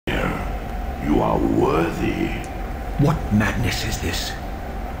You are worthy. What madness is this?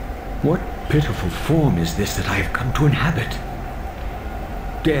 What pitiful form is this that I have come to inhabit?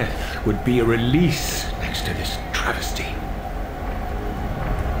 Death would be a release next to this travesty.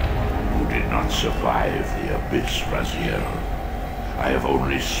 You did not survive the abyss, Raziel. I have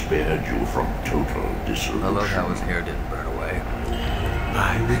only spared you from total dissolution. I love how his hair didn't burn away.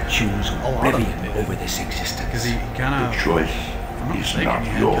 I would choose oblivion over this existence. Because he kind The of, choice is not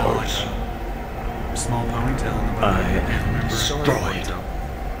yours. small ponytail in the back. I am destroyed.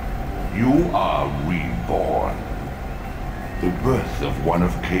 You are reborn. The birth of one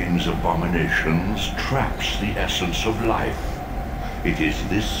of Cain's abominations traps the essence of life. It is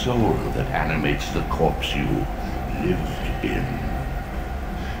this soul that animates the corpse you lived in.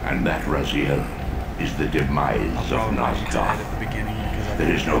 And that, Raziel, is the demise of Nazgûl.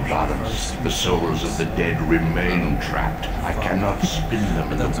 There is no balance. The souls of the dead remain trapped. I cannot spin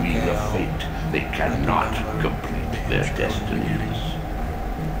them in the wheel of fate. They cannot complete their destinies.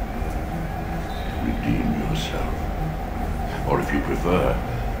 Redeem yourself. Or if you prefer,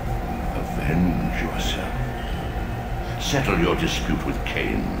 avenge yourself. Settle your dispute with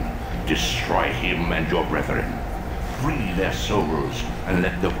Cain. Destroy him and your brethren. Free their souls and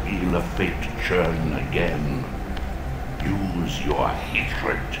let the wheel of fate churn again. Use your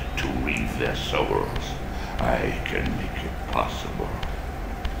hatred to reave their souls. I can make it possible.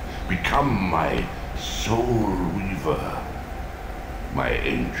 Become my Soul Reaver, my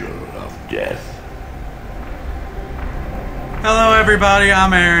angel of death. Hello everybody,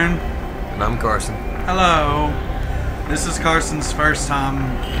 I'm Aaron. And I'm Carson. Hello. This is Carson's first time.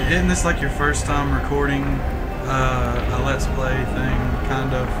 Isn't this like your first time recording a Let's Play thing,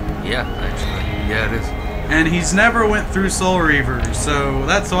 kind of? Yeah, actually. Yeah, it is. And he's never went through Soul Reaver, so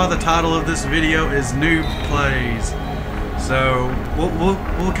that's why the title of this video is Noob Plays. So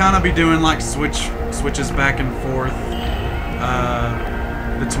we'll kind of be doing like switches back and forth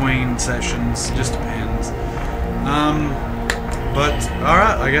between sessions, just depends. But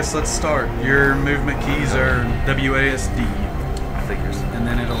alright, I guess let's start. Your movement keys are WASD. Figures. And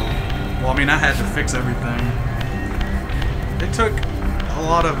then it'll, well, I mean, I had to fix everything. It took a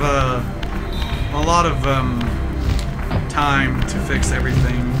lot of time to fix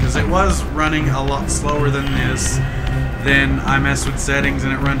everything, because it was running a lot slower than this. Then I messed with settings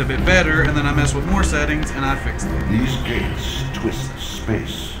and it ran a bit better, and then I messed with more settings and I fixed it. These gates twist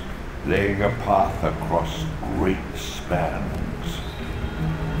space, laying a path across great spans.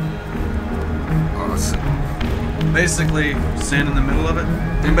 Awesome. Basically, stand in the middle of it.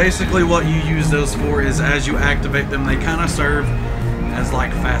 And basically what you use those for is, as you activate them, they kind of serve as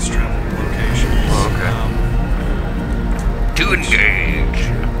like fast travel locations. Okay. To engage.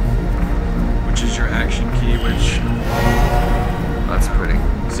 Which is your action key, which... That's pretty.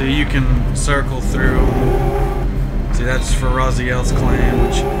 So you can circle through. See, that's for Raziel's clan,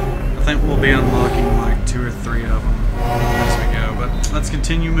 which I think we'll be unlocking like 2 or 3 of them as we go. But let's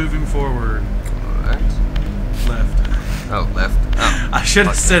continue moving forward. Alright. Left. Oh, left. Oh. I should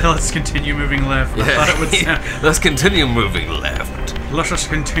have said let's continue moving left. Yeah. I thought it would sound... Let's continue moving left. Let's just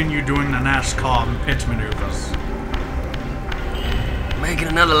continue doing the NASCAR and pitch maneuvers. Making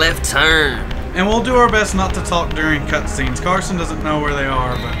another left turn. And we'll do our best not to talk during cutscenes. Carson doesn't know where they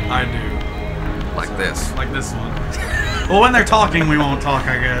are, but I do. Like this. Like this one. Well, when they're talking, we won't talk,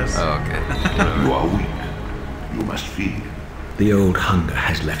 I guess. Oh, okay. You are weak. You must feed. The old hunger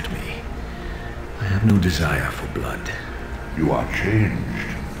has left me. I have no desire for blood. You are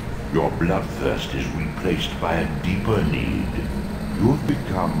changed. Your bloodthirst is replaced by a deeper need. You have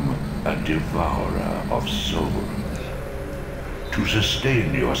become a devourer of souls. To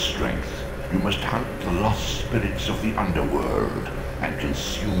sustain your strength, you must hunt the lost spirits of the underworld and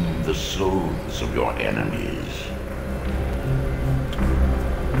consume the souls of your enemies.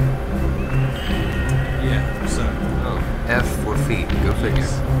 Yeah, so. Oh, F for feet. Go figure.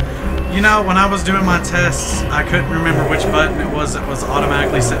 You know, when I was doing my tests, I couldn't remember which button it was that was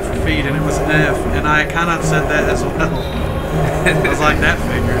automatically set for feet, and it was F, and I kind of said that as well. I was like, that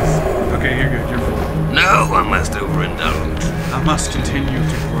figures. Okay, you're good, you're fine. No, I must overindulge. I must continue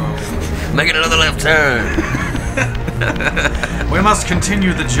to grow. Making another left turn. We must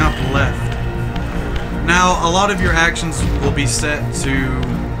continue the jump left. Now, a lot of your actions will be set to,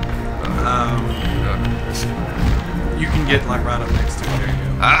 you can get like right up next to it. There you go.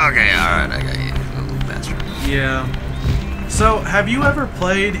 Okay, alright, I got you. A little faster. Yeah. So, have you ever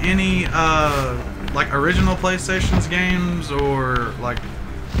played any, like original PlayStation's games, or like,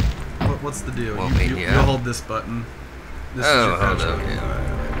 what's the deal? Well, You'll hold this button. This is your crouch button. Okay.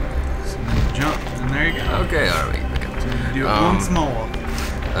 So then you jump, and there you go. Okay, alright. Do it once more.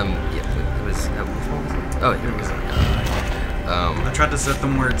 Yeah, it was Oh, here we go. I tried to set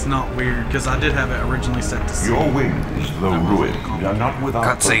them where it's not weird, because I did have it originally set to C. Your wings, though ruined, are not without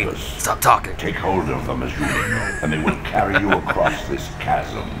Cutscene. purpose. Stop talking. Take hold of them as you will, and they will carry you across this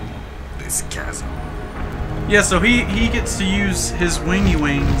chasm. This chasm. Yeah, so he gets to use his wingy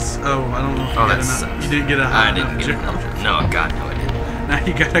wings. Oh, I don't know if you got enough. You didn't get a high I didn't get enough. No, God, no, I didn't. Now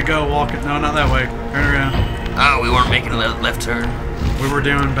you gotta go walk it. No, not that way. Turn around. Oh, we weren't making a left turn? We were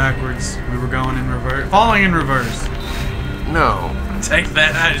doing backwards. We were going in reverse. Falling in reverse. No. Take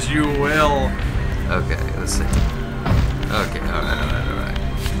that as you will. Okay, let's see. Okay, alright.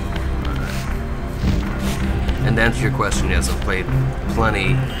 And to answer your question, yes, I've played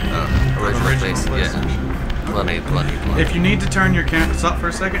plenty original places. Yeah. Plenty. If you need to turn your camera, stop for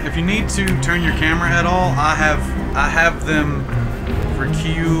a second. If you need to turn your camera at all, I have them for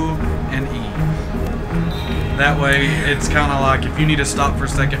Q and E. That way, it's kind of like if you need to stop for a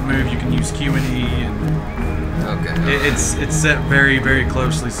second move, you can use Q and E, and Okay. it's set very, very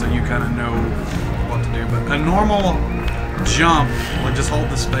closely, so you kind of know what to do. But a normal jump, like just hold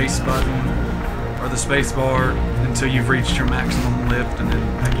the space button or the space bar until you've reached your maximum lift, and then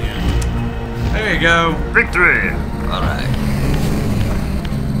again. There you go. Victory! Alright.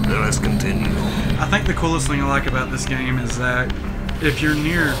 Let's continue. I think the coolest thing I like about this game is that if you're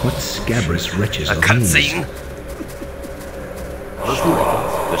near... What scabrous wretches A are these? cutscene? Those who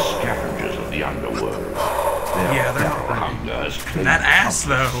are the scavengers of the underworld. Yeah, they're Their not hunger has claimed That ass,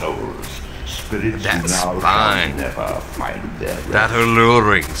 countless though. Souls. Spirits That's who now fine. shall never find their rest. That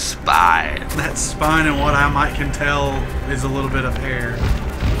alluring spine. That spine and what I might can tell is a little bit of hair.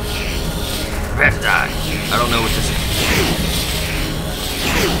 Red die. I don't know what this is.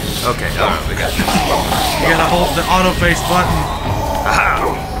 Okay, alright, we got this. You gotta hold the auto face button. Aha!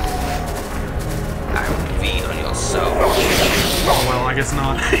 I will feed on your soul. Oh, well, I guess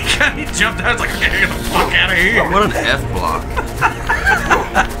not. He jumped out. It's like, okay, get the fuck out of here. What an F block.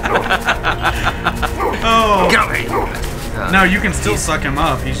 Oh. Get over here. No, you can still suck him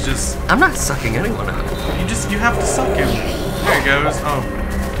up. He's just, I'm not sucking anyone up. you have to suck him. There he goes. Oh.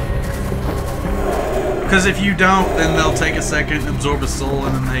 Because if you don't, then they'll take a second, absorb a soul,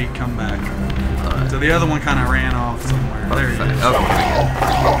 and then they come back. So the other one kind of ran off somewhere. There he is. Okay.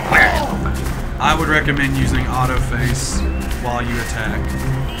 I would recommend using auto face while you attack.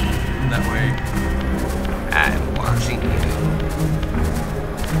 That way. I'm watching you.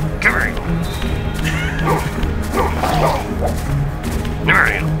 Come here.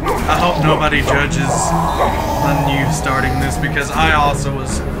 I hope nobody judges on you starting this, because I also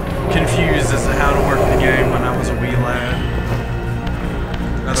was confused as to how to work the game when I was a wee lad.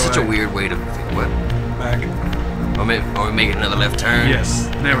 That's such a weird way to... What? Back. Are we making another left turn? Yes.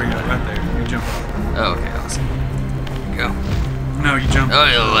 There we go. Right there. You jump up. Oh, okay, awesome. Go. No, you jump. Oh,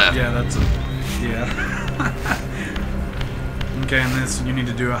 you're left. Yeah, that's it. Yeah. Okay, and this, you need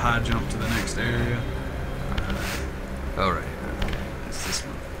to do a high jump to the next area. Alright. Okay. It's this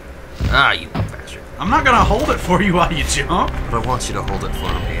one. Ah, you bastard. I'm not gonna hold it for you while you jump. But I want you to hold it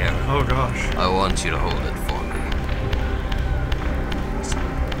for me, Aaron. Oh gosh. I want you to hold it for me.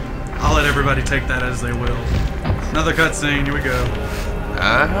 I'll let everybody take that as they will. Another cutscene. Here we go.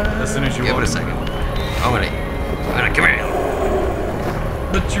 As soon as you give it want. a second. I'm gonna come here.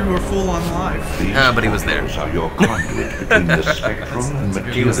 But you were full on life. But he was there. These are your conduit between the spectral and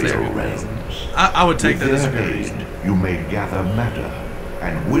He was there. material realms. I would take With that as a their good aid, reason. you may gather matter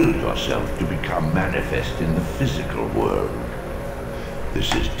and will yourself to become manifest in the physical world.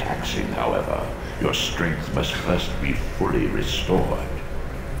 This is taxing, however. Your strength must first be fully restored.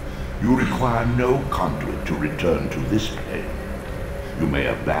 You require no conduit to return to this plane. You may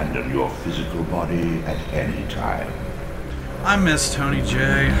abandon your physical body at any time. I miss Tony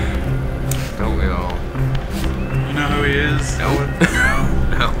J. Don't we all? You know who he is? No.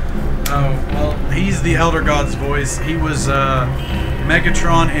 No. No. Oh, well, he's the Elder God's voice. He was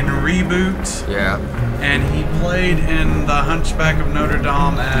Megatron in Reboot, Yeah. and he played in The Hunchback of Notre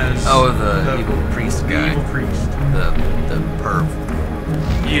Dame as... Oh, the evil priest the guy. evil priest. The perv.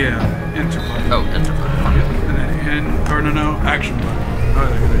 Yeah, enter button. Oh, enter button. And then, no, action button. Oh,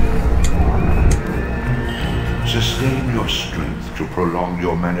 there you go. Sustain your strength to prolong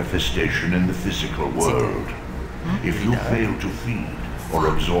your manifestation in the physical world. If you fail to feed or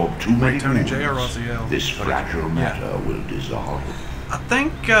absorb too many Tony J or wounds, Rossiel? this fragile matter will dissolve. I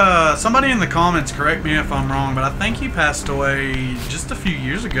think somebody in the comments, correct me if I'm wrong, but I think he passed away just a few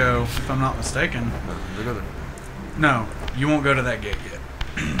years ago, if I'm not mistaken. No, you won't go to that gate yet.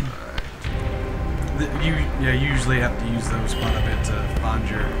 You usually have to use those quite a bit to find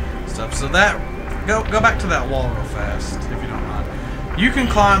your stuff. So that go back to that wall real fast, if you don't mind. You can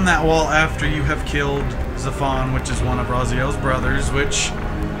climb that wall after you have killed Zafon, which is one of Raziel's brothers, which,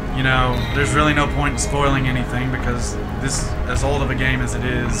 you know, there's really no point in spoiling anything because this, as old of a game as it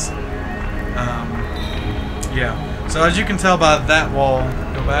is, yeah. So as you can tell by that wall,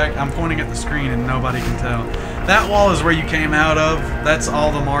 go back, I'm pointing at the screen and nobody can tell. That wall is where you came out of. That's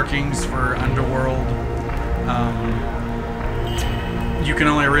all the markings for Underworld. You can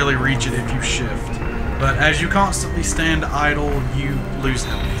only really reach it if you shift. But as you constantly stand idle, you lose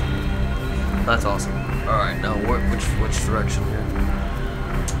health. That's awesome. Alright, now which direction here?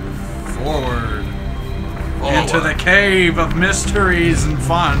 Forward. Into the cave of mysteries and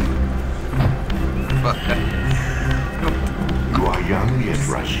fun. You are young yet,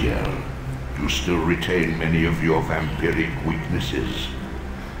 Raziel. You still retain many of your vampiric weaknesses.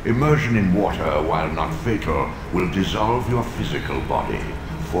 Immersion in water, while not fatal, will dissolve your physical body,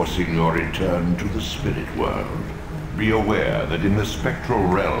 forcing your return to the spirit world. Be aware that in the spectral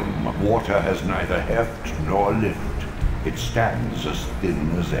realm, water has neither heft nor lift. It stands as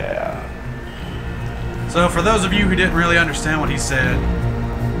thin as air. So for those of you who didn't really understand what he said,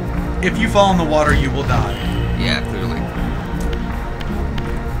 if you fall in the water, you will die. Yeah, clearly.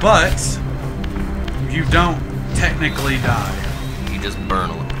 But you don't technically die. You just burn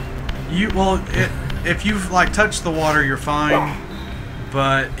a little. If you like touch the water, you're fine.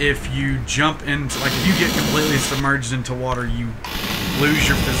 But if you jump into, like, if you get completely submerged into water, you lose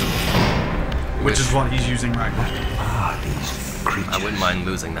your physical form, which is what he's using right now. Ah, these creatures. I wouldn't mind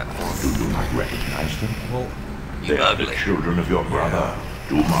losing that form. Do you not recognize them? Well, They are the children of your brother,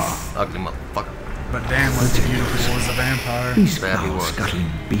 Duma. Ugly motherfucker. but damn, was beautiful as a vampire. These Bad he foul was. scuttling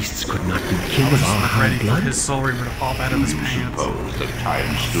beasts could not be I killed was with our not ready hard for blood. his Soul Reaver to pop out of his You pants. suppose that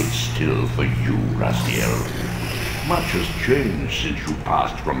time stood still for you, Raziel? Much has changed since you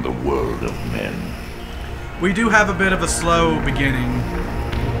passed from the world of men. We do have a bit of a slow beginning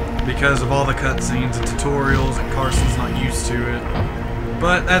because of all the cutscenes and tutorials, and Carson's not used to it.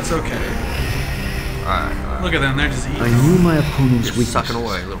 But that's okay. Alright. Look at them, they're just eating. I knew my opponent's You're weaknesses, sucking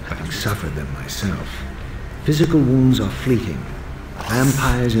away, little having bastard. suffered them myself. Physical wounds are fleeting.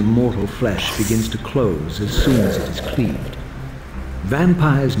 Vampire's immortal flesh begins to close as soon as it is cleaved.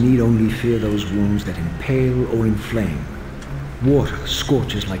 Vampires need only fear those wounds that impale or inflame. Water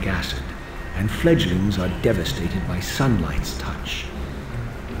scorches like acid, and fledglings are devastated by sunlight's touch.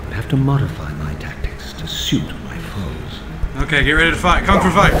 I would have to modify my tactics to suit my foes. Okay, get ready to fight. Kung Fu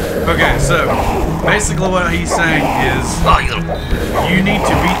fight. Okay, so basically what he's saying is Oh, you little... you need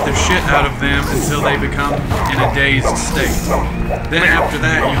to beat the shit out of them until they become in a dazed state. Then after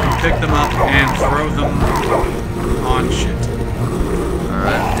that, you can pick them up and throw them on shit.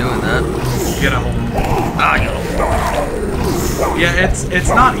 Alright, doing that. Get a hold. Ah, you little... Yeah, it's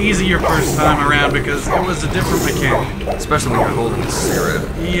not easy your first time around because it was a different mechanic. Especially when you're holding a cigarette.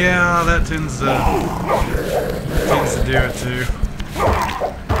 Yeah, that tends to do it too.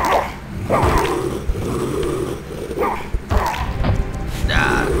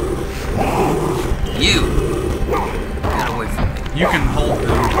 Nah. You! Get away from me. You can hold them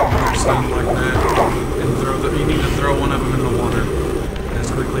when they're stunned like that, and throw them. You need to throw one of them in the water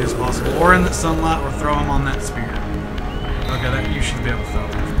as quickly as possible, or in the sunlight, or throw them on that spear. Okay, that you should be able to throw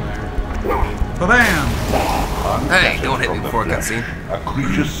them from there. Ba-bam! Hey, don't hit me before a cutscene. A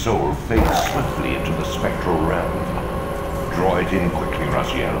creature's soul fades swiftly into the spectral realm. Draw it in quickly,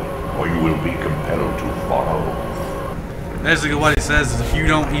 Raziel, or you will be compelled to follow. Basically, what he says is if you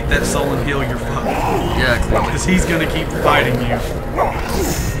don't eat that soul and heal, you're fucked. Yeah, clearly. Because he's gonna keep fighting you.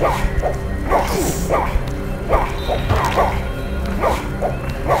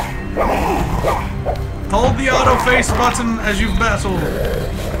 Hold the auto face button as you battle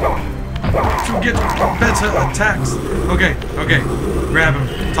to get better attacks. Okay, okay. Grab him,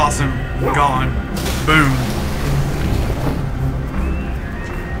 toss him, gone. Boom.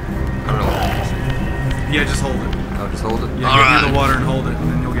 I don't know what it is. Yeah, just hold it. I'll just hold it. Yeah, get near the water and hold it, and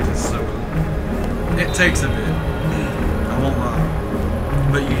then you'll get his soul. It takes a bit. I won't lie.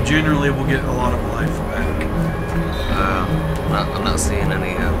 But you generally will get a lot of life back. I'm not seeing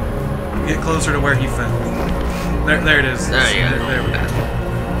any, Get closer to where he fell. There it is. There you go. There we go.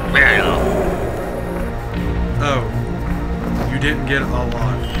 There you go. Oh. You didn't get a lot.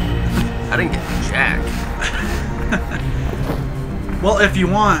 I didn't get jack. Well, if you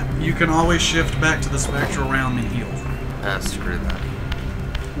want, you can always shift back to the spectral realm and heal. Ah, screw that.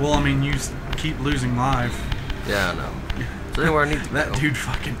 Well, I mean, you keep losing life. Yeah, I know. Is there anywhere I need to That go? dude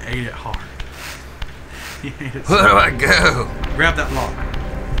fucking ate it hard. He ate it. Where do I go? Grab that lock.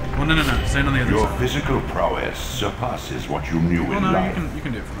 Well, no. Stand on the other Your side. physical prowess surpasses what you knew Well, in no, life. you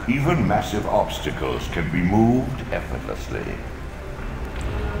can do it from that. Even massive obstacles can be moved effortlessly.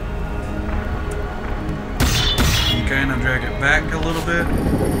 Okay, now drag it back a little bit.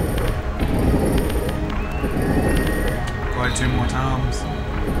 Probably 2 more times.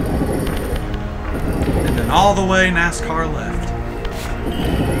 And then all the way NASCAR left.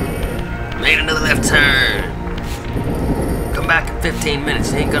 Made another left turn. Come back in 15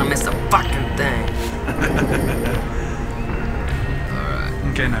 minutes. You ain't gonna miss a fucking thing. Alright.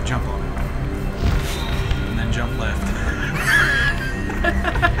 Okay, now jump on it. And then jump left.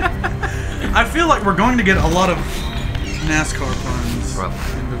 I feel like we're going to get a lot of NASCAR puns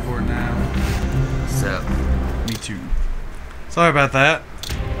in before now. So. Me too. Sorry about that.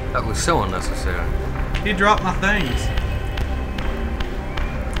 That was so unnecessary. He dropped my things.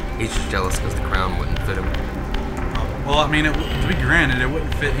 He's just jealous because the crown wouldn't fit him. Well, I mean, to be granted, it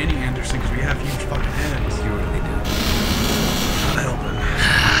wouldn't fit any Anderson because we have huge fucking heads. You really do. Not helping.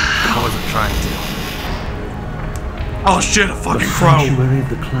 I wasn't trying to. Oh shit, a fucking The crow! sanctuary of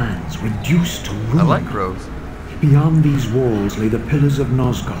the clans reduced to ruin. I like crows. Beyond these walls lay the pillars of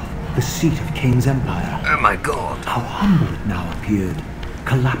Nosgoth, the seat of Kane's empire. Oh my god. How humble it now appeared,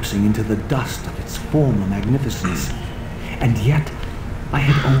 collapsing into the dust of its former magnificence. And yet, I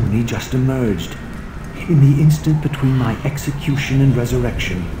had only just emerged. In the instant between my execution and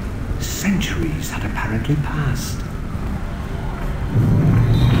resurrection, centuries had apparently passed.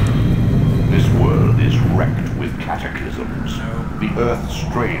 This world is wrecked with cataclysms. The earth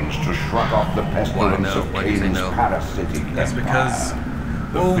strains to shrug off the pestilence of Kane's parasitic That's because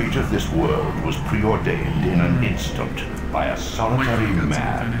the fate of this world was preordained in an instant by a solitary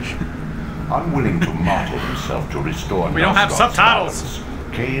man. Unwilling to martyr himself to restore We don't have Nosgoth's subtitles.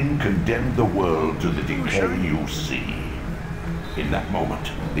 balance, Kane condemned the world to the decay you see. In that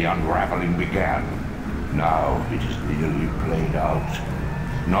moment, the unraveling began. Now it is nearly played out.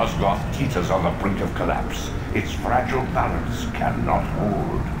 Nosgoth teeters on the brink of collapse. Its fragile balance cannot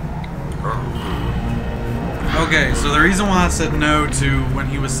hold. Okay, so the reason why I said no to when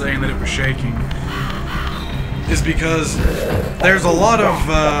he was saying that it was shaking is because there's a lot of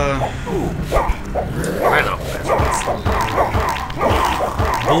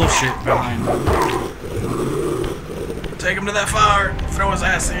bullshit behind it. Take him to that fire, throw his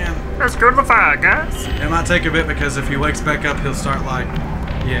ass in. Let's go to the fire, guys. It might take a bit because if he wakes back up, he'll start like,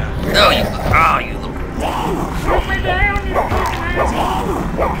 yeah. No, you little. Put me down, you fucking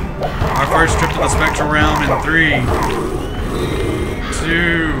asshole. Our first trip to the spectral realm in 3,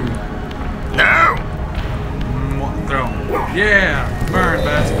 2, No. 1, throw him. Yeah, burn,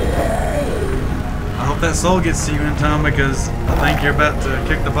 bastard. I hope that soul gets to you in time because I think you're about to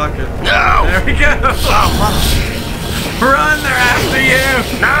kick the bucket. No. There we go. Run, they're after you.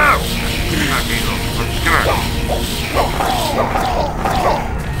 No.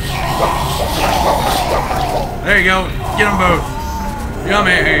 There you go. Get them both.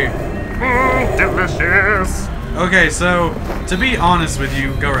 Yummy. Delicious. Okay, so to be honest with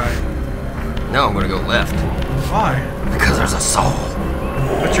you, go right. No, I'm gonna go left. Why? Because there's a soul.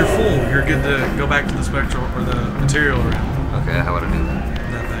 But you're full. You're good to go back to the spectral or the material realm. Okay, how would I do that?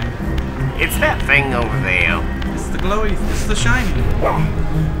 That thing. It's that thing over there. It's the glowy. It's the shiny.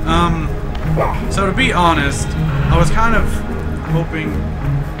 So to be honest, I was kind of hoping.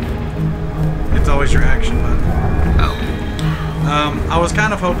 It's always your action button. Oh. I was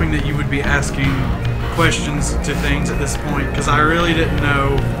kind of hoping that you would be asking questions to things at this point because I really didn't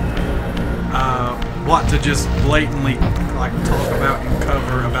know what to just blatantly like talk about and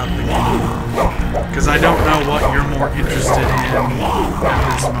cover about the game because I don't know what you're more interested in at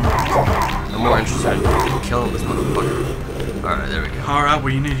this moment. I'm more interested in killing this motherfucker. Alright, there we go. Alright,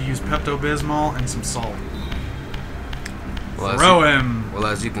 well you need to use Pepto-Bismol and some salt. Well, Throw him! Well,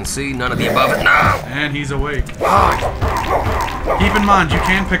 as you can see, none of the above it. No! And he's awake. Keep in mind, you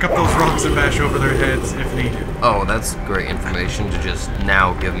can pick up those rocks and bash over their heads if needed. Oh, that's great information to just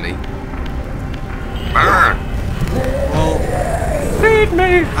now give me. Burn! Well, Feed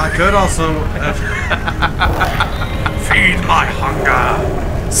me! I could also... feed my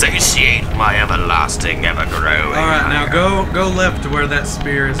hunger! Satiate my everlasting, ever-growing. Alright, now go left to where that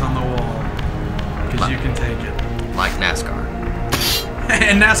spear is on the wall. Because you can take it. Like NASCAR.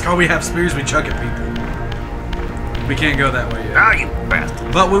 In NASCAR we have spears we chuck at people. We can't go that way yet. Ah, you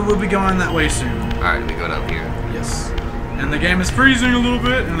bastard. But we will be going that way soon. Alright, we go down here. Yes. And the game is freezing a little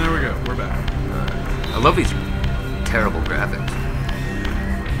bit, and there we go. We're back. I love these terrible graphics.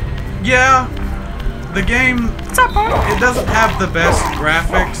 Yeah, the game, it doesn't have the best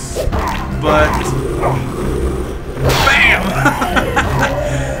graphics, but bam!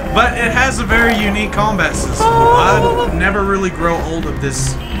 But it has a very unique combat system. I'd never really grow old of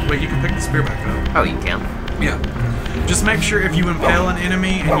this. Wait, you can pick the spear back up. Oh, you can? Yeah. Just make sure if you impale an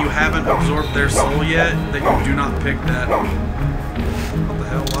enemy and you haven't absorbed their soul yet, that you do not pick that. What the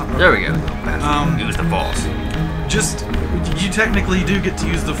hell? What? There we go. Use the balls. Just, you technically do get to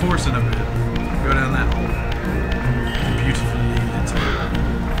use the force in a bit. Go down that hole. Beautifully lit.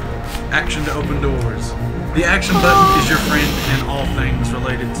 Action to open doors. The action button is your friend in all things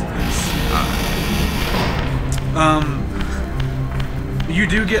related to this. You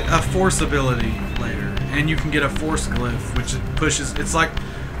do get a force ability later, and you can get a force glyph, which pushes. It's like,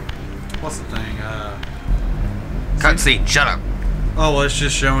 what's the thing? Cutscene. Shut up. Oh well, it's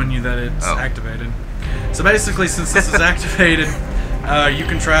just showing you that it's activated. So basically, since this is activated, you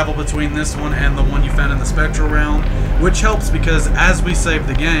can travel between this one and the one you found in the spectral realm, which helps because as we save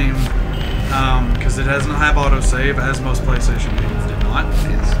the game, because it doesn't have autosave, as most PlayStation games did not.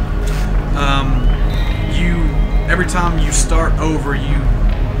 Yes. Every time you start over, you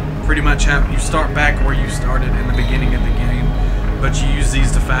pretty much you start back where you started in the beginning of the game, but you use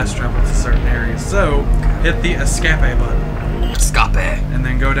these to fast travel to certain areas. So hit the escape button. Escape. And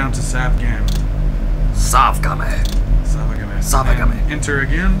then go down to Savgame. Savgame. Savgame. Enter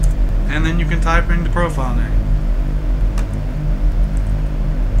again, and then you can type in the profile name.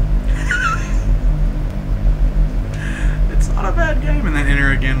 It's not a bad game, and then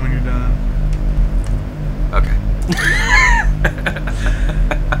enter again when you're done. Okay.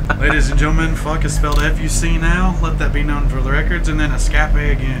 Ladies and gentlemen, fuck is spelled F-U-C now. Let that be known for the records, and then escape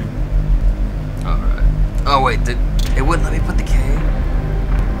again. Alright. Oh wait, it wouldn't let me put the K?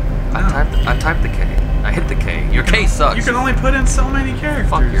 No. I typed the K. I hit the K. Your K sucks. You can only put in so many characters.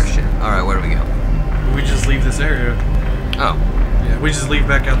 Fuck your shit. Alright, where do we go? We just leave this area. Oh. Yeah, we just leave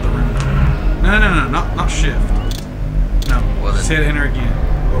back out the room. No, not shift. No, well, just hit enter again.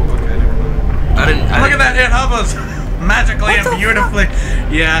 Oh, okay, never mind. Look at that, it hovers magically and beautifully.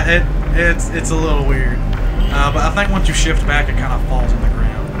 Yeah, it's a little weird. But I think once you shift back, it kind of falls on the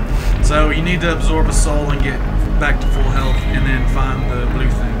ground. So you need to absorb a soul and get back to full health, and then find the blue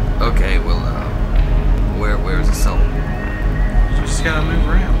thing. Okay, well, where's the soul? You just gotta move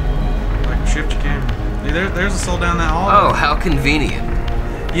around. Like, shift your camera. There's a soul down that hall. Oh, how convenient.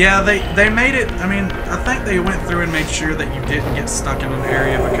 Yeah, they made it, I mean, I think they went through and made sure that you didn't get stuck in an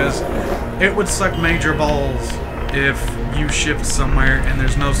area, because it would suck major balls if you shift somewhere and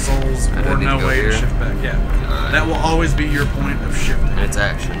there's no souls or no way to shift back. Yeah, that will always be your point of shifting. And it's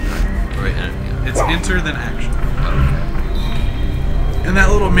action, right? Yeah. It's enter, then action. Okay. And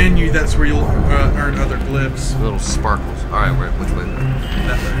that little menu, that's where you'll earn other glyphs. Little sparkles. Alright, which way?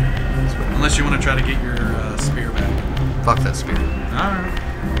 That way. Unless you want to try to get your spear back. Fuck that spear. Alright.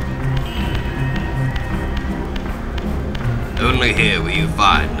 Only here will you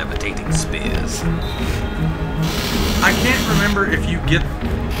find levitating spears. I can't remember if you get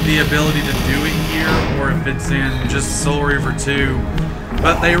the ability to do it here or if it's in just Soul Reaver 2.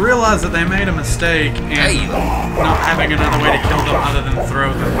 But they realized that they made a mistake and not having another way to kill them other than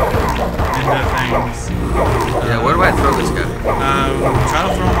throw them into things. Yeah, where do I throw this guy? Try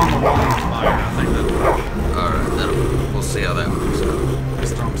to throw him on the wall with fire. I think that'll work. Alright, we'll see how that works out.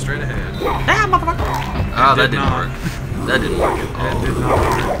 Just throw him straight ahead. Ah, motherfucker! Oh, that didn't work. That didn't work at all. It did not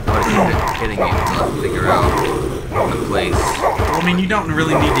work. I keep hitting you until I figure out the place. Well, I mean, you don't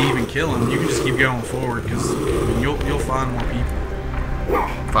really need to even kill him. You can just keep going forward because you'll find more people.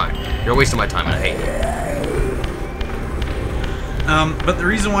 Fine. You're wasting my time and I hate you. But the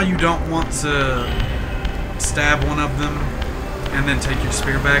reason why you don't want to stab one of them and then take your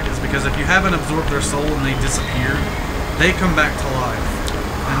spear back is because if you haven't absorbed their soul and they disappear, they come back to life.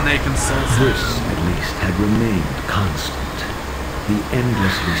 And they can soul This, at least, had remained constant. The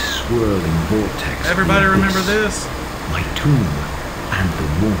endlessly swirling vortex. Everybody of remember this? My tomb and the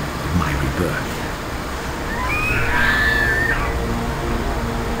womb of my rebirth.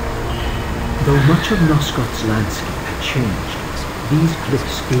 Though much of Nosgoth's landscape had changed, these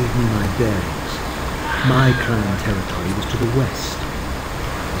cliffs gave me my bearings. My clan territory was to the west.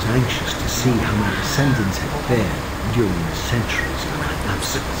 I was anxious to see how my descendants had fared during the centuries of my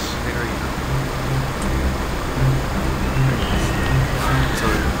absence.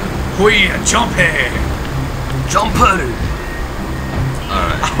 We jumpy! Jumper!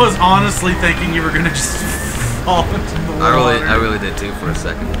 Alright. I was honestly thinking you were gonna just fall into the water. I really did too for a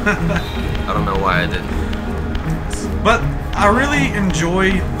second. I don't know why I didn't. But I really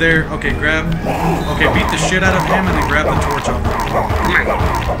enjoy their beat the shit out of him and then grab the torch off him.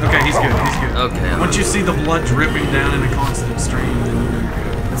 Okay, he's good. Okay. Once you see the blood dripping down in a constant stream, then you know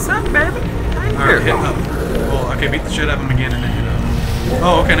you're good. What's up, baby? Alright, hit up. Well, okay, beat the shit out of him again and then hit up.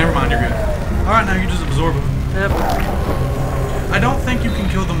 Oh, okay, never mind, you're good. Alright, now you just absorb them. Yep. I don't think you can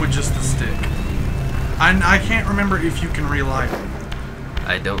kill them with just the stick. I can't remember if you can relight it.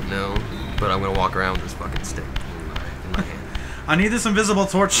 I don't know, but I'm gonna walk around with this fucking stick in my hand. I need this invisible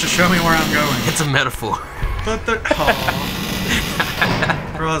torch to show me where I'm going. It's a metaphor. But the... Aww.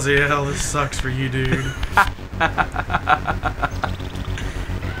 Raziel, this sucks for you, dude.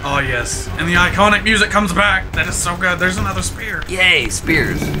 Oh, yes. And the iconic music comes back. That is so good. There's another spear. Yay,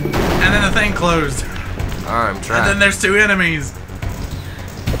 spears. And then the thing closed. Alright, I'm trying. And then there's 2 enemies.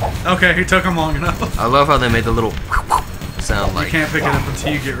 Okay, he took them long enough. I love how they made the little sound like. You can't pick it up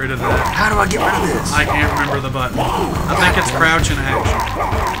until you get rid of that. How do I get rid of this? I can't remember the button. I think it's crouch and action.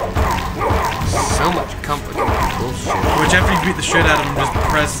 So much complicated bullshit. Which after you beat the shit out of them, just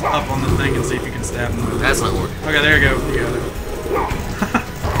press up on the thing and see if you can stab them. That's not working. Okay, there you go. You got it.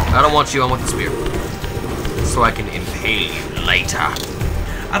 I don't want you, I want the spear. So I can impale you later.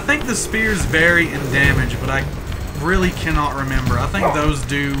 I think the spears vary in damage, but I really cannot remember. I think those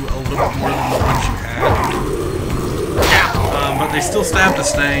do a little bit more than the ones you had. But they still stab the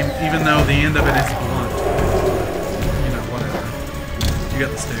same, even though the end of it is blunt. You know, whatever. You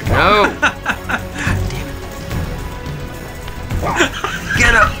got the stick. No! God damn it.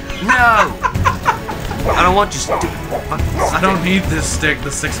 Get up! No! I don't want your stupid fucking stick. I don't need this stick.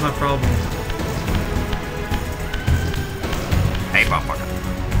 The stick's my problem. Hey, motherfucker.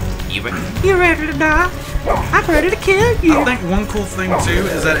 You ready to die? I'm ready to kill you. I think one cool thing too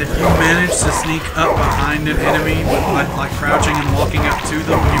is that if you manage to sneak up behind an enemy, like crouching and walking up to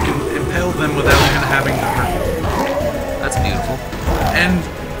them, you can impale them without even having to hurt them. That's beautiful. And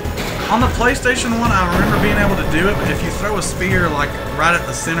on the PlayStation 1, I remember being able to do it, but if you throw a spear like right at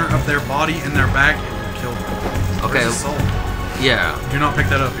the center of their body in their back, it will kill them. Okay. Where's the soul? Yeah. Do not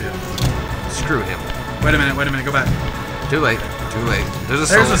pick that up yet. Screw him. Wait a minute, go back. Too late. Too late. There's a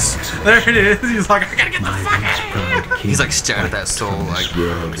soul. There it is. He's like, I gotta get the My fuck once out of proud here. king He's like staring at that soul like, this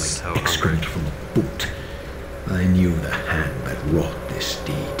world I'm like so hungry. excrement from a boot. I knew the hand that wrought this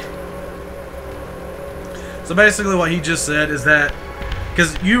deed. So basically what he just said is that,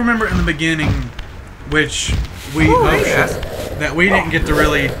 because you remember in the beginning, which we that we didn't get to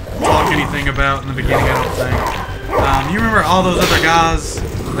really talk anything about in the beginning, I don't think. You remember all those other guys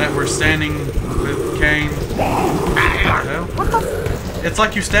that were standing with Cain? What the? It's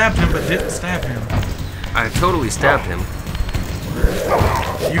like you stabbed him but didn't stab him. I totally stabbed him.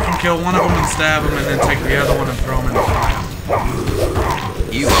 You can kill one of them and stab him and then take the other one and throw him in the fire.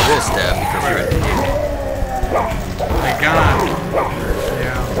 You, I will stab because you're at the end. They got...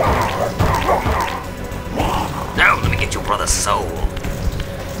 Yeah. Now let me get your brother's soul.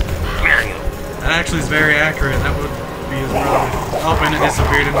 That actually is very accurate. That would be his brother. Oh, and it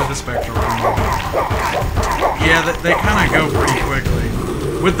disappeared into the spectral room. Yeah, they kind of go pretty quickly.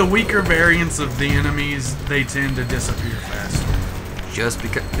 With the weaker variants of the enemies, they tend to disappear faster. Just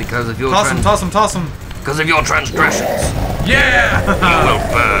because of your Toss him. Because of your transgressions. Yeah! You will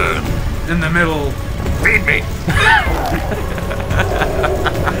burn. In the middle. Feed me.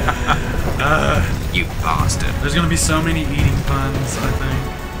 You bastard. There's gonna be so many eating puns, I think.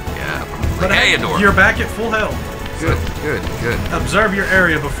 Yeah. But hey, you're back at full health. Good, good, good. Observe your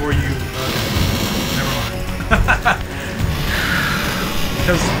area before you... never mind.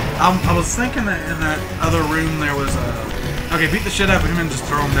 Because I was thinking that in that other room there was a... Okay, beat the shit out of him and just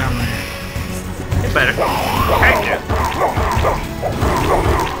throw him down there. You better. Thank you.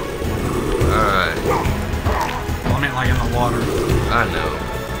 Alright. Well, I meant like in the water. I know.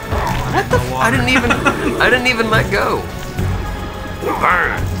 What the f- I didn't even let go.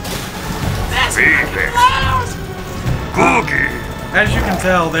 Burn. That's Cookie. As you can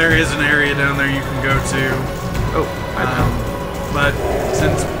tell, there is an area down there you can go to. Oh, I know. But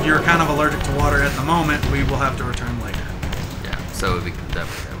since you're kind of allergic to water at the moment, we will have to return later. Yeah, so we go that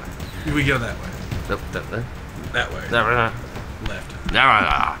way. We go that way. That way. That way. Left.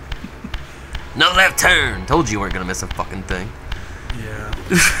 No left turn. Told you weren't gonna miss a fucking thing. Yeah.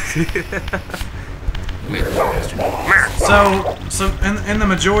 So in the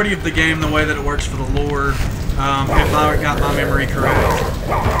majority of the game, the way that it works for the lore, if I got my memory correct,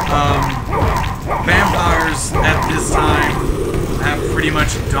 vampires at this time have pretty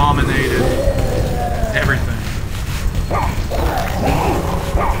much dominated everything.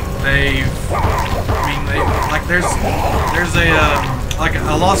 There's a like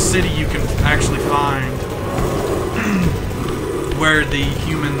a lost city you can actually find where the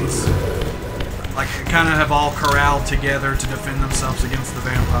humans like kind of have all corralled together to defend themselves against the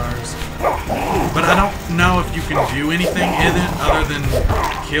vampires. But I don't know if you can do anything in it other than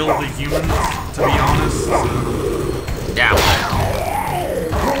kill the humans, to be honest. Yeah.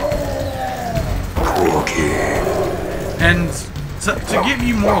 And to give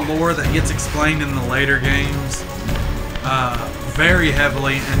you more lore that gets explained in the later games, very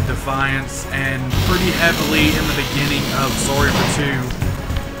heavily in Defiance and pretty heavily in the beginning of Soul Reaver 2.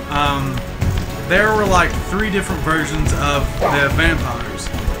 There were like 3 different versions of the vampires.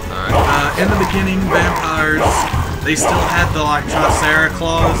 In the beginning, vampires, they still had the like Tricera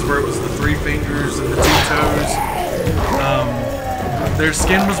claws, where it was the 3 fingers and the 2 toes. Their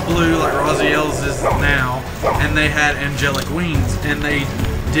skin was blue, like Raziel's is now, and they had angelic wings, and they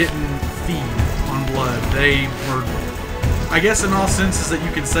didn't feed on blood. They were, I guess in all senses that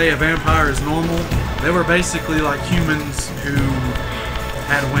you could say a vampire is normal, they were basically like humans who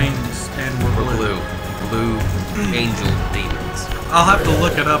had wings and were blue. Blue angel demons. I'll have to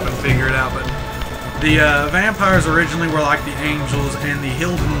look it up and figure it out, but the vampires originally were like the angels, and the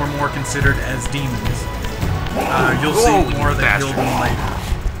Hilden were more considered as demons. You'll see more of the Hilden later.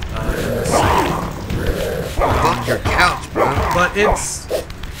 Fuck your couch, bro. But it's...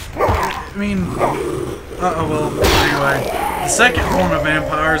 I mean... well, anyway. The second form of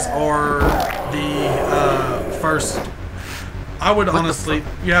vampires are the first... I would honestly...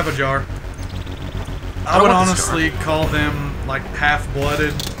 You have a jar. I would honestly call them like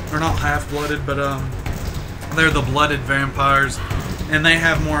half-blooded. Or not half-blooded, but they're the blooded vampires. And they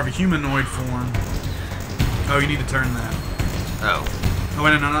have more of a humanoid form. Oh, you need to turn that. Oh. Oh,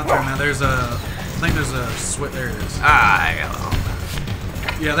 wait, no, not turn that. There's a... I think there's a switch. There it is.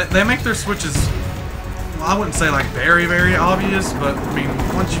 Yeah, they make their switches... Well, I wouldn't say, like, very, very obvious, but, I mean,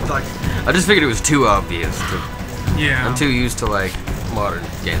 once you, like... I just figured it was too obvious. Yeah. I'm too used to, like, modern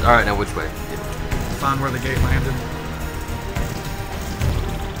games. Alright, now which way? Find where the gate landed.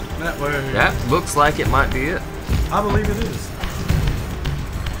 That way. That looks like it might be it. I believe it is.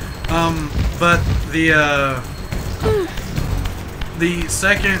 But the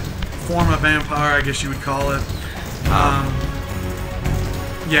second form of vampire, I guess you would call it.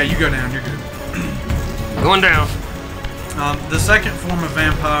 Yeah, you go down. You're good. Going down. The second form of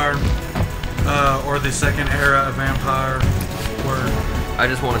vampire, or the second era of vampire, were... I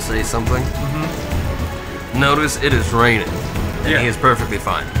just want to say something. Notice it is raining, and he is perfectly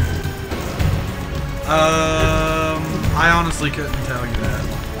fine. I honestly couldn't tell you that.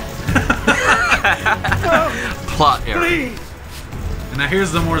 Plot error. And now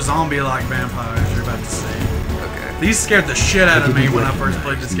here's the more zombie-like vampires you're about to see. Okay. These scared the shit out of me when I first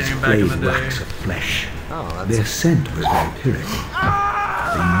played this game back in the day. Racks of flesh. Oh, that's... Their scent was vampiric.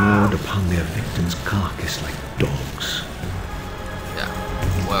 They gnawed upon their victim's carcass like dogs. Yeah.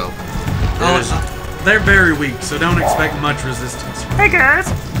 Well, they're very weak, so don't expect much resistance. Hey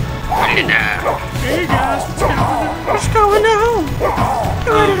guys. hey now. Hey guys, what's going on?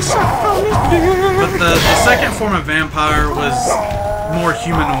 You ready to suck on this beer? But the second form of vampire was more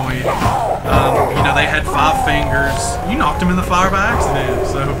humanoid. You know, they had 5 fingers. You knocked him in the fire by accident,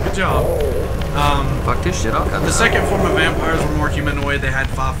 so good job. Fuck this shit, I'll cut The that second form of vampires were more humanoid. They had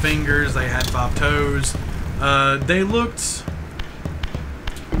 5 fingers, they had 5 toes. They looked...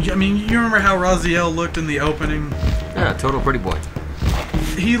 I mean, you remember how Raziel looked in the opening? Yeah, total pretty boy.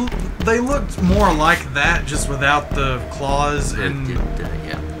 They looked more like that, just without the claws and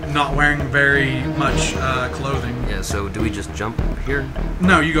not wearing very much clothing. Yeah, so do we just jump here?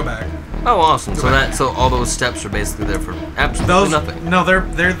 No, you go back. Oh, awesome. So all those steps are basically there for absolutely nothing. No,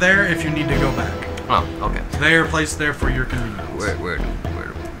 they're there if you need to go back. Oh, okay. They are placed there for your convenience. Where?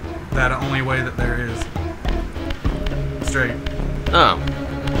 That only way that there is. Straight. Oh.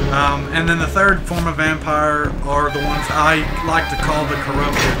 And then the third form of vampire are the ones I like to call the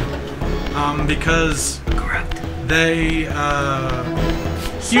corrupted. Because they,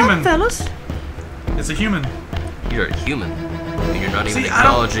 human. fellas? It's a human. You're a human. And you're not even See,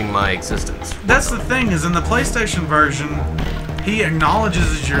 acknowledging my existence. That's the thing, is in the PlayStation version, he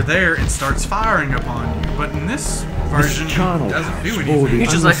acknowledges you're there and starts firing upon you. But in this version, he doesn't do anything.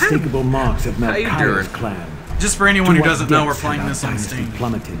 He's just like, hey, unmistakable marks of how you Malkaya's doing? clan. Just for anyone who doesn't know, we're playing this on Steam.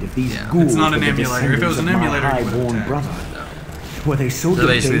 If these Yeah. ghouls It's not an were the emulator. If it was an descendants of emulator, my you would've high-born attacked. brother. No. Were they so So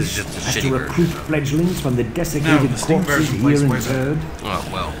basically it's debased just a as shitty to recruit fledglings from the desiccated the Steam corpses version here plays way interred? Oh,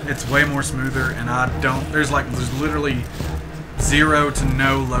 well. It's way more smoother, and there's literally 0 to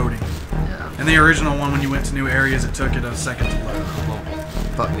no loading. Yeah. In the original one, when you went to new areas, it took it a second to load.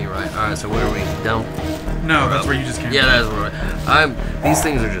 Fuck me right. Alright, so where are we? Down? No, that's where you just came Yeah, from. that's where these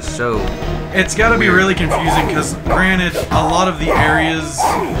things are just so... It's got to be really confusing, because granted, a lot of the areas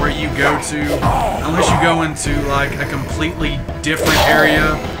where you go to, unless you go into like a completely different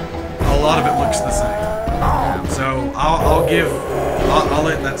area, a lot of it looks the same. So I'll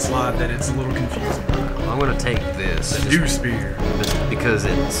let that slide that it's a little confusing. I'm gonna take this. The new spear. Just because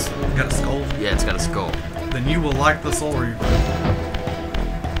it's... Got a skull? Yeah, it's got a skull. then you will like the Soul Reaver.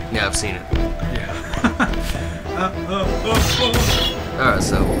 Yeah, I've seen it. Yeah. Alright,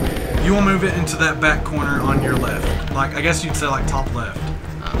 so. You will move it into that back corner on your left. Like, I guess you'd say like top left.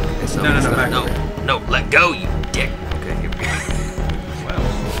 Okay, so No, back. No, let go, you dick. Okay, here we go. Well.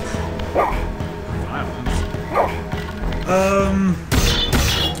 Violence.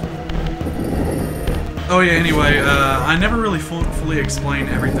 Oh yeah, anyway, I never really fully explained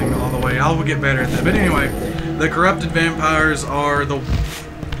everything all the way. I will get better at that. But anyway, the corrupted vampires are the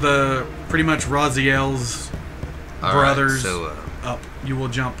pretty much Raziel's brothers. So, up. You will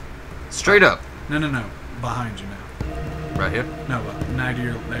jump. Straight up. No. Behind you now. Right here? No, now to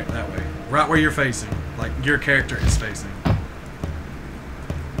your that way. Right where you're facing. Like your character is facing.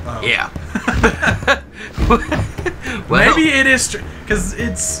 Yeah. Well, maybe it is because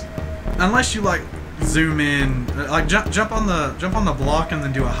it's unless you like zoom in, like jump on the block and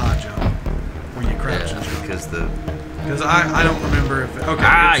then do a high jump where you crouch and jump. Because I don't remember if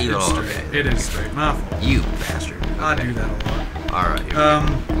okay. It's straight. Okay. It is straight. My fault. You bastard. Okay. I do that a lot. All right. I'm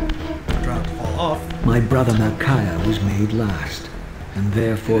trying to fall off. My brother Malchiah was made last, and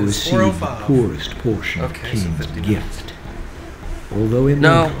therefore received the poorest portion of Cain's gift. Although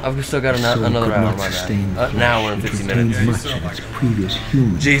immortal, I've still got his soul another could hour not on my sustain back. Now we're in 50 minutes. Much of its previous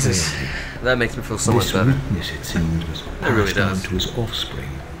human Jesus, frailty. that makes me feel so much This better. weakness, it seemed, was passed on to his offspring.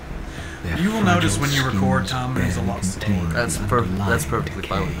 Their You will notice when fragile you record, skins Tom, there's a lot barely slower. contained the That's underlying perfectly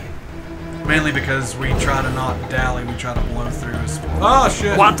fine with me. decay. Mainly because we try to not dally, we try to blow through his... Oh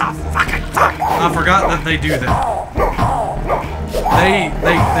shit! What the fucking fuck? I forgot that they do that.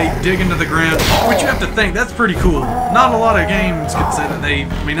 They dig into the ground, which you have to think, that's pretty cool. Not a lot of games could say that they,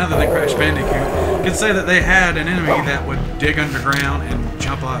 I mean, other than Crash Bandicoot, could say that they had an enemy that would dig underground and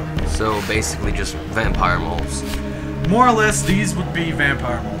jump up. So basically just vampire moles. More or less, these would be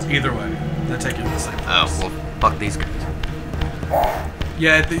vampire moles, either way. They take you to the same place. Oh, well, fuck these guys.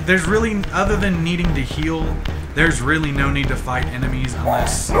 Yeah, there's really, other than needing to heal, there's really no need to fight enemies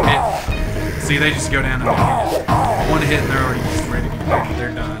unless it... See, they just go down and hit. One hit and they're already just ready to go.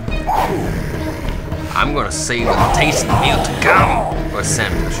 They're done. I'm gonna save a taste of you to come! Or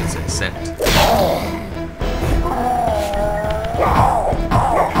scent, I should say, scent.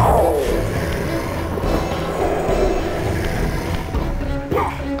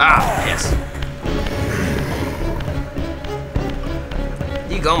 Ah, yes.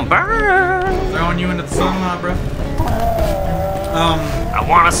 You gonna burn! Throwing you into the sunlight, bro. I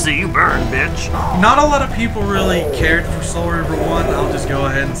wanna see you burn, bitch. Not a lot of people really cared for Soul Reaver 1, I'll just go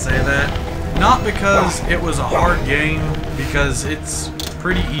ahead and say that. Not because it was a hard game, because it's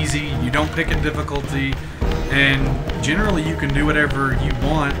pretty easy, you don't pick a difficulty, and generally you can do whatever you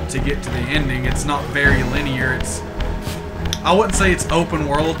want to get to the ending. It's not very linear, I wouldn't say it's open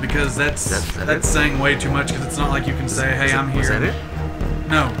world, because that's saying way too much, because it's not like you can say, hey, I'm here. Was that it?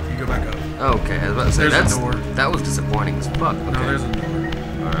 No, you go back up. Okay, I was about to say, There's a door. that was disappointing as fuck. Okay. No, there's a door.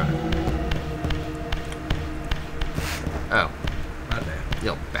 Alright. Oh. My bad.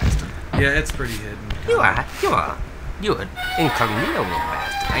 You bastard. Yeah, it's pretty hidden. You're an incognito little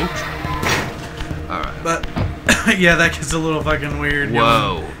bastard, ain't you? Alright. But, yeah, that gets a little fucking weird.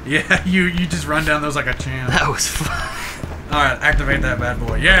 Whoa. Yeah, you just run down those like a champ. That was fun. Alright, activate that bad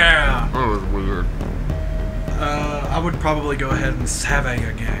boy. Yeah! That was weird. I would probably go ahead and save a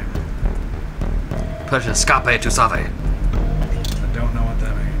game. Push escape to save. I don't know what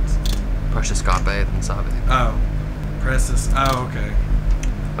that means. Push escape then save. Oh. Press this. Oh, okay.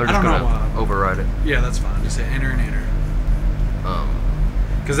 Or I just don't know why. override it. Yeah, that's fine. Just hit enter and enter.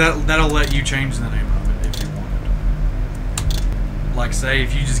 Because that'll let you change the name of it if you wanted. Like, say,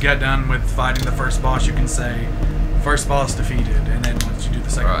 if you just got done with fighting the first boss, you can say, first boss defeated, and then once you do the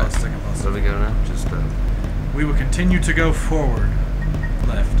second boss, second boss. So we go now? Just, We will continue to go forward.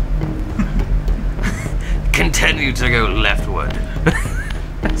 Left. Continue to go leftward.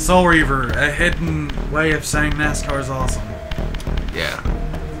 Soul Reaver, a hidden way of saying NASCAR is awesome. Yeah.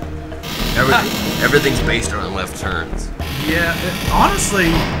 Everyth's based around left turns. Yeah, honestly,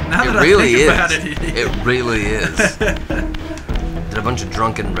 now that really I think is. about it, It really is. Did a bunch of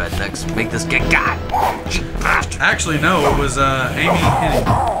drunken rednecks make this get got? You bastard. Actually, no, it was Amy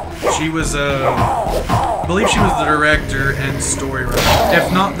Hennig. She was, I believe she was the director and story writer.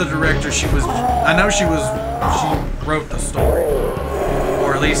 If not the director, I know she wrote the story.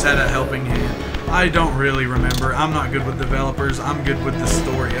 Or at least had a helping hand. I don't really remember. I'm not good with developers. I'm good with the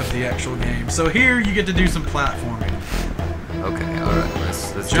story of the actual game. So here, you get to do some platforming. Okay, alright,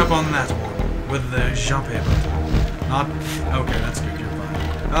 let's Jump on that one with the jump hit button. Not, okay, that's good, you're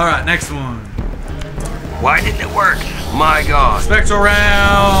fine. Alright, next one. Why didn't it work? My god. Spectral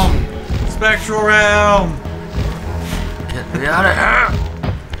Realm! spectral realm! Get me out of here!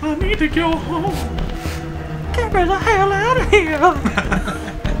 I need to go home. Get me the hell out of here.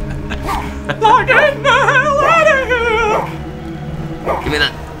 Like, get the hell out of here. Give me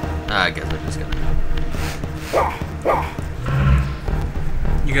that. I guess I'm just gonna.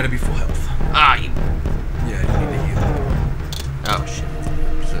 You gotta be full health. Ah, you. Yeah, you need to heal. Oh shit.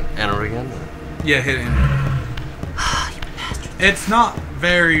 So, enter again? Yeah, hit him. It's not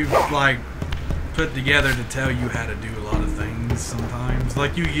very, like, put together to tell you how to do a lot of things sometimes.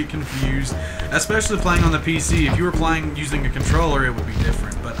 Like, you get confused, especially playing on the PC. If you were playing using a controller, it would be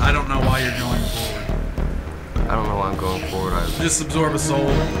different, but I don't know why you're going forward. I don't know why I'm going forward either. Just absorb a soul,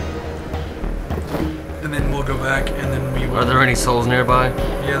 and then we'll go back, and then we will... Are there any souls nearby?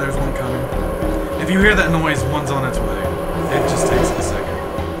 Yeah, there's one coming. If you hear that noise, one's on its way. It just takes a second.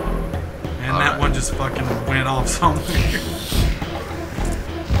 And that one just fucking went off somewhere.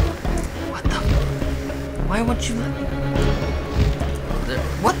 What the? Why won't you let me?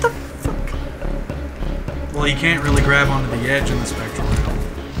 What the fuck? Well, you can't really grab onto the edge in the spectral realm.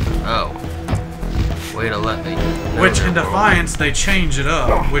 Oh. Way to let me. Which, in Defiance, they change it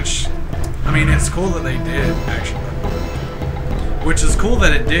up. Which, I mean, it's cool that they did, actually. Which is cool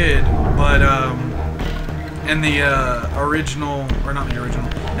that it did, but, in the, original, or not the original,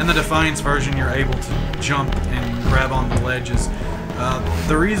 in the Defiance version, you're able to jump and grab on the ledges.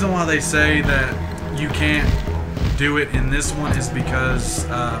 The reason why they say that you can't do it in this one is because,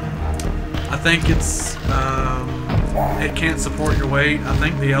 I think it's, it can't support your weight. I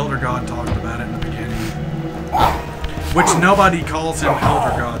think the Elder God talked about it in the beginning. Which nobody calls him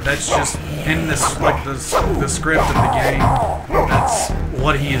Elder God. That's just in this, like, the script of the game. That's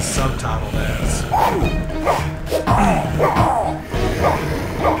what he is subtitled as.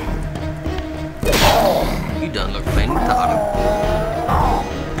 You done look faint and tired.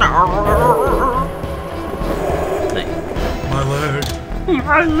 My leg. My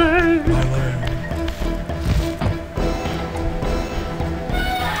leg. My leg.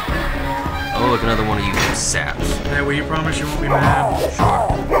 Oh, look, another one of you saps. Hey, will you promise you won't be mad?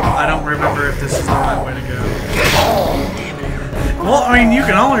 Sure. I don't remember if this is the right way to go. Well, I mean, you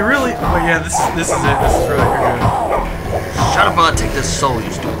can only really... But yeah, this is it. This is right. You're good. Shut up, I'll take this soul,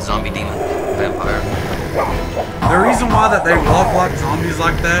 you stupid zombie demon vampire. The reason why that they walk like zombies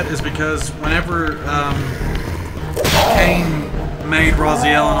like that is because whenever Cain made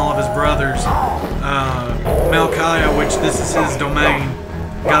Raziel and all of his brothers, Melchiah, which this is his domain,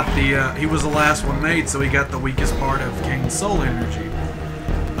 got the he was the last one made, so he got the weakest part of Cain's soul energy.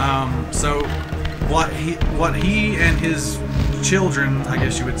 So what he and his children, I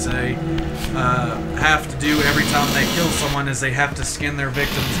guess you would say, have to do every time they kill someone is they have to skin their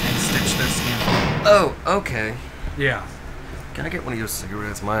victims and stitch their skin. Oh, okay. Yeah. Can I get one of your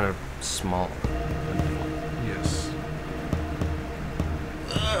cigarettes? Mine are small. Yes.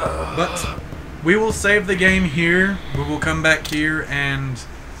 But we will save the game here. We will come back here and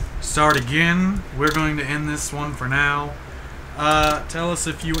start again. We're going to end this one for now. Tell us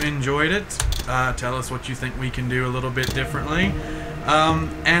if you enjoyed it. Tell us what you think we can do a little bit differently.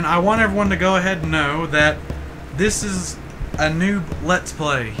 And I want everyone to go ahead and know that this is a Noob Let's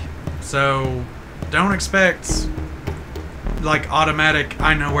Play. So don't expect like automatic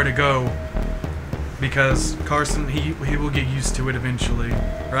I know where to go, because Carson, he will get used to it eventually,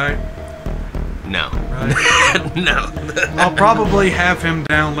 right? No. Right? No. I'll probably have him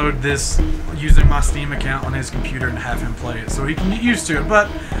download this using my Steam account on his computer and have him play it so he can get used to it. But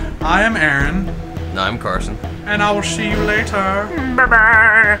I am Aaron. No, I'm Carson. And I will see you later.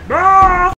 Bye-bye. Bye.